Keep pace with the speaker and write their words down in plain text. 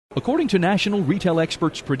According to national retail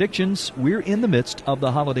experts' predictions, we're in the midst of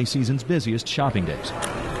the holiday season's busiest shopping days.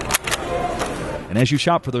 And as you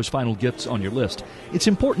shop for those final gifts on your list, it's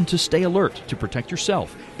important to stay alert to protect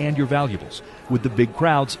yourself and your valuables. With the big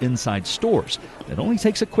crowds inside stores, it only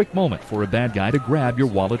takes a quick moment for a bad guy to grab your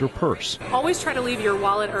wallet or purse. Always try to leave your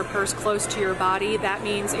wallet or purse close to your body. That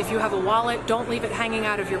means if you have a wallet, don't leave it hanging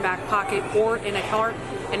out of your back pocket or in a cart.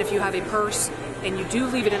 And if you have a purse and you do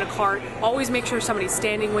leave it in a cart, always make sure somebody's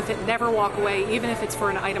standing with it. Never walk away, even if it's for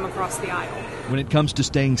an item across the aisle. When it comes to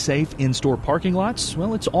staying safe in store parking lots,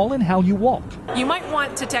 well, it's all in how you walk. You might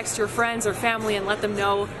want to text your friends or family and let them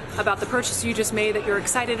know about the purchase you just made that you're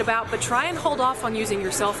excited about, but try and hold off on using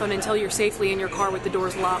your cell phone until you're safely in your car with the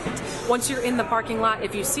doors locked. Once you're in the parking lot,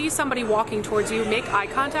 if you see somebody walking towards you, make eye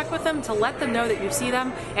contact with them to let them know that you see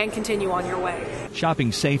them and continue on your way.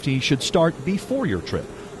 Shopping safety should start before your trip.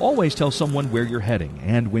 Always tell someone where you're heading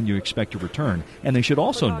and when you expect to return, and they should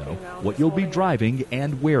also know what you'll be driving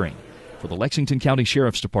and wearing. For the Lexington County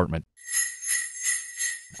Sheriff's Department,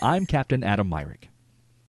 I'm Captain Adam Myrick.